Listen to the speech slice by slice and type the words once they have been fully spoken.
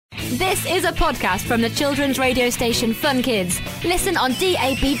This is a podcast from the children's radio station Fun Kids. Listen on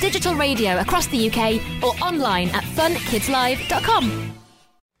DAB digital radio across the UK or online at funkidslive.com.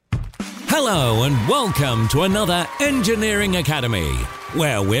 Hello and welcome to another Engineering Academy,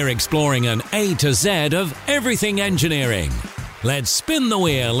 where we're exploring an A to Z of everything engineering. Let's spin the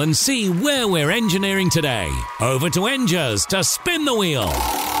wheel and see where we're engineering today. Over to Engers to spin the wheel.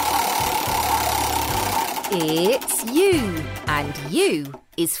 It's U, and U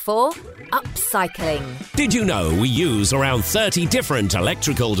is for upcycling. Did you know we use around 30 different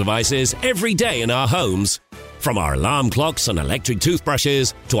electrical devices every day in our homes? From our alarm clocks and electric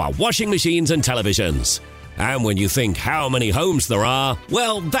toothbrushes to our washing machines and televisions. And when you think how many homes there are,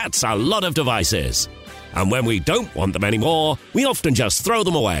 well, that's a lot of devices. And when we don't want them anymore, we often just throw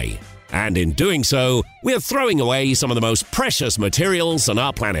them away. And in doing so, we're throwing away some of the most precious materials on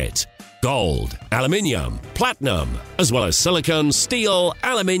our planet. Gold, aluminium, platinum, as well as silicon, steel,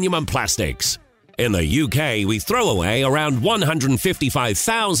 aluminium and plastics. In the UK, we throw away around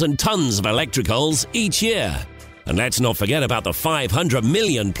 155,000 tons of electricals each year. And let's not forget about the 500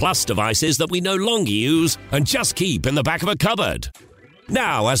 million plus devices that we no longer use and just keep in the back of a cupboard.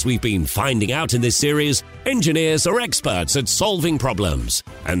 Now, as we've been finding out in this series, engineers are experts at solving problems.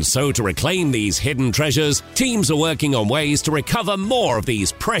 And so to reclaim these hidden treasures, teams are working on ways to recover more of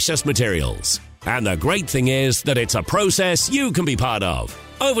these precious materials. And the great thing is that it's a process you can be part of.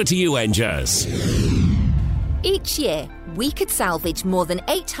 Over to you, Engers. Each year, we could salvage more than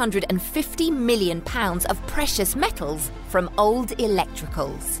 £850 million of precious metals from old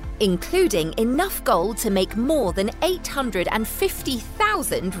electricals, including enough gold to make more than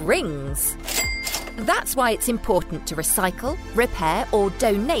 850,000 rings. That's why it's important to recycle, repair or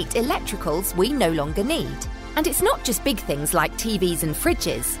donate electricals we no longer need. And it's not just big things like TVs and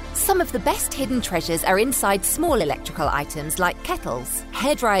fridges. Some of the best hidden treasures are inside small electrical items like kettles,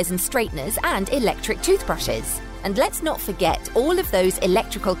 hairdryers and straighteners and electric toothbrushes. And let's not forget all of those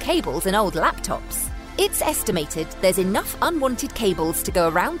electrical cables and old laptops. It's estimated there's enough unwanted cables to go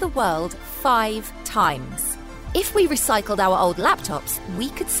around the world 5 times. If we recycled our old laptops, we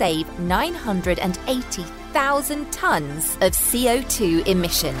could save 980,000 tonnes of CO2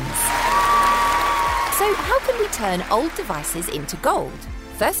 emissions. So how can we turn old devices into gold?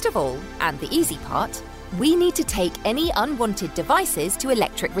 First of all, and the easy part, we need to take any unwanted devices to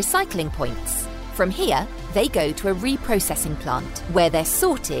electric recycling points. From here, they go to a reprocessing plant where they're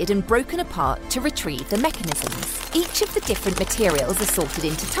sorted and broken apart to retrieve the mechanisms. Each of the different materials are sorted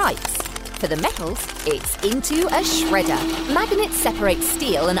into types. For the metals, it's into a shredder. Magnets separate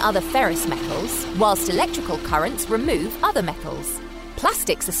steel and other ferrous metals, whilst electrical currents remove other metals.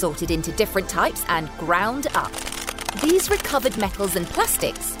 Plastics are sorted into different types and ground up. These recovered metals and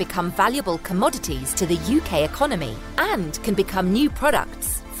plastics become valuable commodities to the UK economy and can become new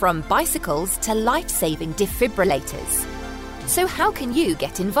products, from bicycles to life-saving defibrillators. So how can you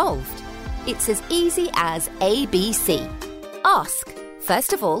get involved? It's as easy as ABC. Ask.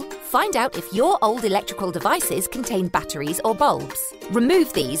 First of all, find out if your old electrical devices contain batteries or bulbs.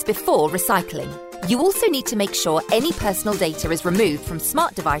 Remove these before recycling. You also need to make sure any personal data is removed from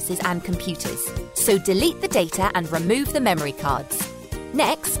smart devices and computers. So delete the data and remove the memory cards.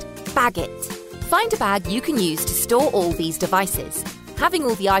 Next, bag it. Find a bag you can use to store all these devices. Having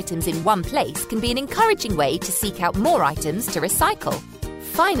all the items in one place can be an encouraging way to seek out more items to recycle.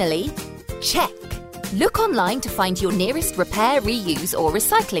 Finally, check. Look online to find your nearest repair, reuse or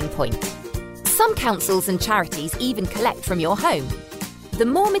recycling point. Some councils and charities even collect from your home. The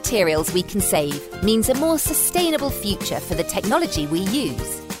more materials we can save means a more sustainable future for the technology we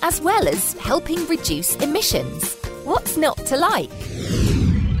use, as well as helping reduce emissions. What's not to like?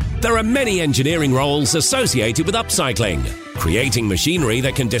 There are many engineering roles associated with upcycling. Creating machinery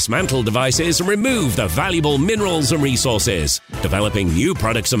that can dismantle devices and remove the valuable minerals and resources. Developing new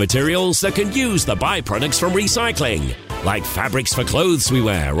products and materials that can use the byproducts from recycling, like fabrics for clothes we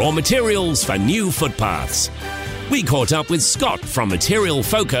wear or materials for new footpaths. We caught up with Scott from Material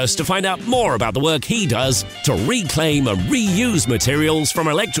Focus to find out more about the work he does to reclaim and reuse materials from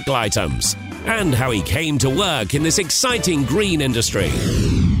electrical items and how he came to work in this exciting green industry.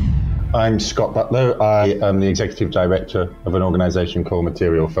 I'm Scott Butler. I am the Executive Director of an organisation called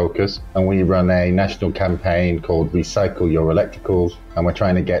Material Focus, and we run a national campaign called Recycle Your Electricals, and we're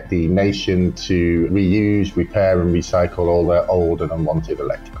trying to get the nation to reuse, repair and recycle all their old and unwanted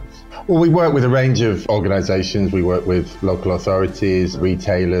electricals. Well, we work with a range of organisations. We work with local authorities,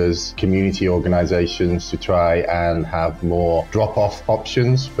 retailers, community organisations to try and have more drop-off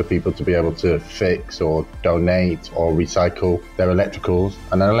options for people to be able to fix or donate or recycle their electricals.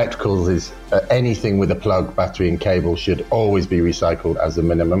 And an electricals is anything with a plug, battery and cable should always be recycled as a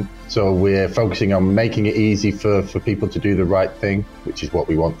minimum. So we're focusing on making it easy for people to do the right thing, which is what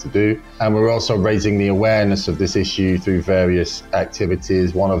we want to do. And we're also raising the awareness of this issue through various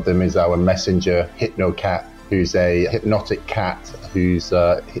activities. One of them is our messenger, HypnoCat, who's a hypnotic cat who's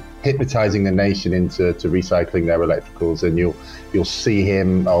hypnotizing the nation into recycling their electricals. And you'll see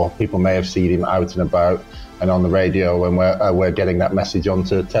him, or people may have seen him out and about and on the radio, and we're getting that message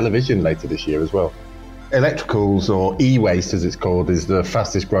onto television later this year as well. Electricals, or e-waste as it's called, is the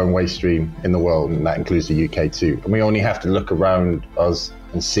fastest growing waste stream in the world, and that includes the UK too. And we only have to look around us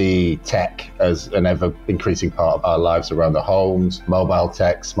and see tech as an ever increasing part of our lives around the homes, mobile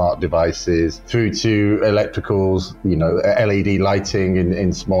tech, smart devices, through to electricals, LED lighting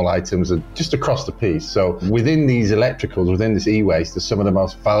in small items, and just across the piece. So within these electricals, within this e-waste, there's some of the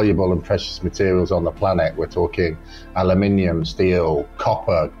most valuable and precious materials on the planet. We're talking aluminium, steel,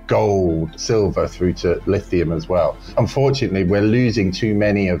 copper, gold, silver, through to lithium as well. Unfortunately, we're losing too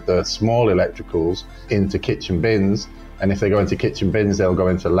many of the small electricals into kitchen bins. And if they go into kitchen bins, they'll go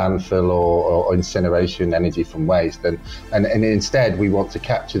into landfill or incineration, energy from waste. And instead, we want to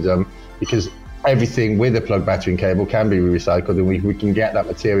capture them, because everything with a plug, battery and cable can be recycled, and we can get that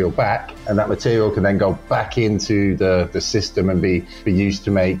material back, and that material can then go back into the system and be used to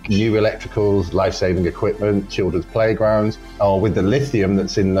make new electricals, life-saving equipment, children's playgrounds. Or with the lithium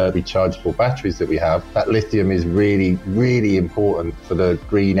that's in the rechargeable batteries that we have, that lithium is really, really important for the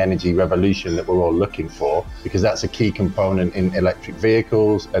green energy revolution that we're all looking for, because that's a key component in electric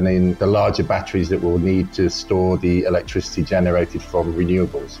vehicles and in the larger batteries that we'll need to store the electricity generated from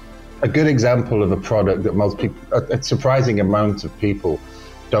renewables. A good example of a product that most people, a surprising amount of people,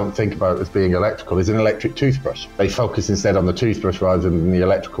 don't think about as being electrical is an electric toothbrush. They focus instead on the toothbrush rather than the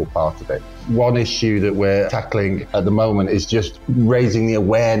electrical part of it. One issue that we're tackling at the moment is just raising the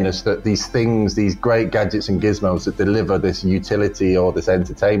awareness that these things, these great gadgets and gizmos that deliver this utility or this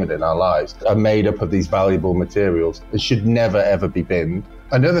entertainment in our lives, are made up of these valuable materials and should never ever be binned.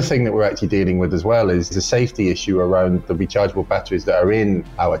 Another thing that we're actually dealing with as well is the safety issue around the rechargeable batteries that are in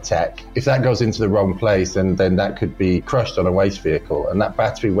our tech. If that goes into the wrong place, then that could be crushed on a waste vehicle. And that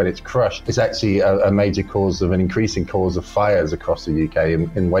battery, when it's crushed, is actually a major cause of an increasing cause of fires across the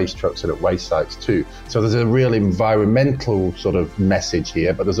UK in waste trucks and at waste sites too. So there's a real environmental sort of message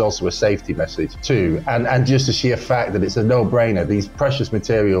here, but there's also a safety message too. And just the sheer fact that it's a no-brainer. These precious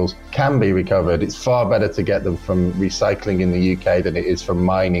materials can be recovered. It's far better to get them from recycling in the UK than it is from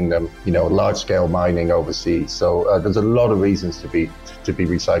mining them, large-scale mining overseas. So there's a lot of reasons to be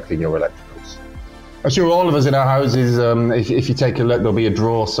recycling your electricals. I'm sure all of us in our houses, if you take a look, there'll be a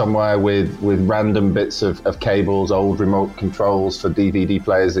drawer somewhere with random bits of cables, old remote controls for DVD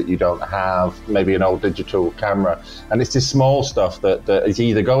players that you don't have, maybe an old digital camera. And it's this small stuff that is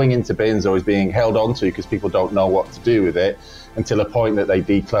either going into bins or is being held onto because people don't know what to do with it until a point that they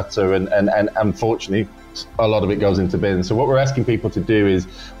declutter, and unfortunately, a lot of it goes into bins. So what we're asking people to do is,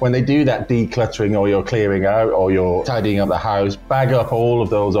 when they do that decluttering, or you're clearing out, or you're tidying up the house, bag up all of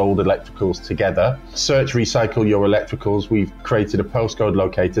those old electricals together. Search Recycle Your Electricals. We've created a postcode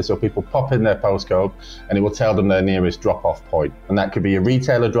locator, so people pop in their postcode and it will tell them their nearest drop-off point. And that could be a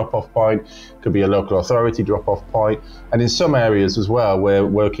retailer drop-off point, could be a local authority drop-off point. And in some areas as well, we're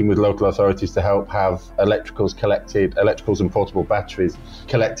working with local authorities to help have electricals and portable batteries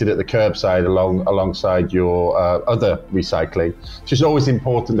collected at the curbside alongside your other recycling. It's just always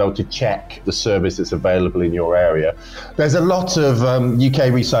important, though, to check the service that's available in your area. There's a lot of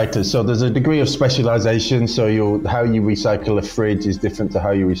UK recyclers, so there's a degree of specialisation. So how you recycle a fridge is different to how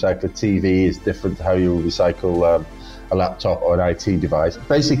you recycle a TV, is different to how you recycle a laptop or an IT device.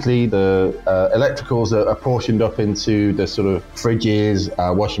 Basically, the electricals are portioned up into the sort of fridges,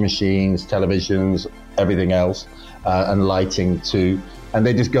 washing machines, televisions, everything else, and lighting too. And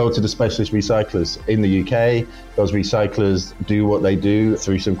they just go to the specialist recyclers in the UK. Those recyclers do what they do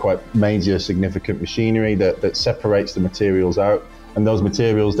through some quite major, significant machinery that separates the materials out. And those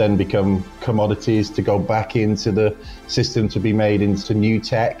materials then become commodities to go back into the system to be made into new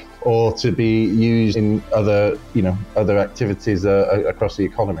tech or to be used in other activities across the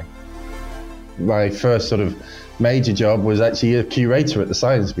economy. My first sort of major job was actually a curator at the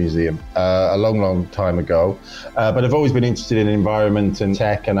Science Museum a long time ago. But I've always been interested in environment and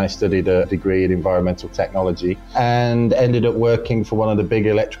tech, and I studied a degree in environmental technology and ended up working for one of the big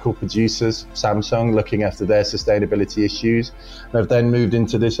electrical producers, Samsung, looking after their sustainability issues. And I've then moved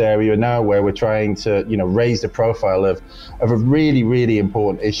into this area now where we're trying to, raise the profile of a really, really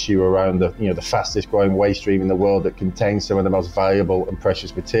important issue around the fastest growing waste stream in the world that contains some of the most valuable and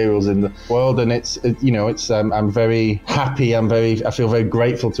precious materials in the world. And I'm very happy. I feel very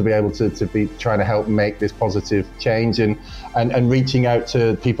grateful to be able to be trying to help make this positive change and reaching out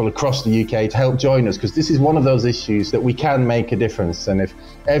to people across the UK to help join us, because this is one of those issues that we can make a difference. And if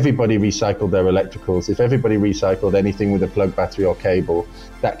everybody recycled their electricals, if everybody recycled anything with a plug battery or cable,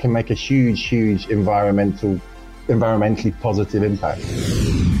 that can make a huge environmentally positive impact.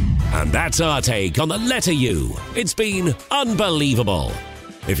 And that's our take on the letter U. It's been unbelievable.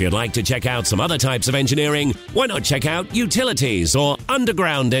 If you'd like to check out some other types of engineering, why not check out utilities or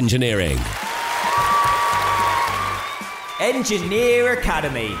underground engineering? Engineer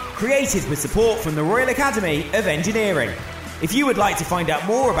Academy, created with support from the Royal Academy of Engineering. If you would like to find out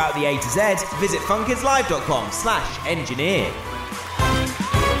more about the A to Z, visit funkidslive.com/engineer.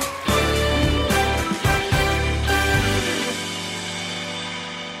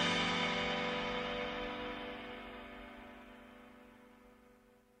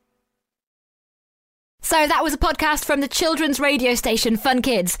 So that was a podcast from the children's radio station Fun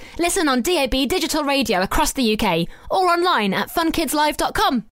Kids. Listen on DAB digital radio across the UK or online at funkidslive.com.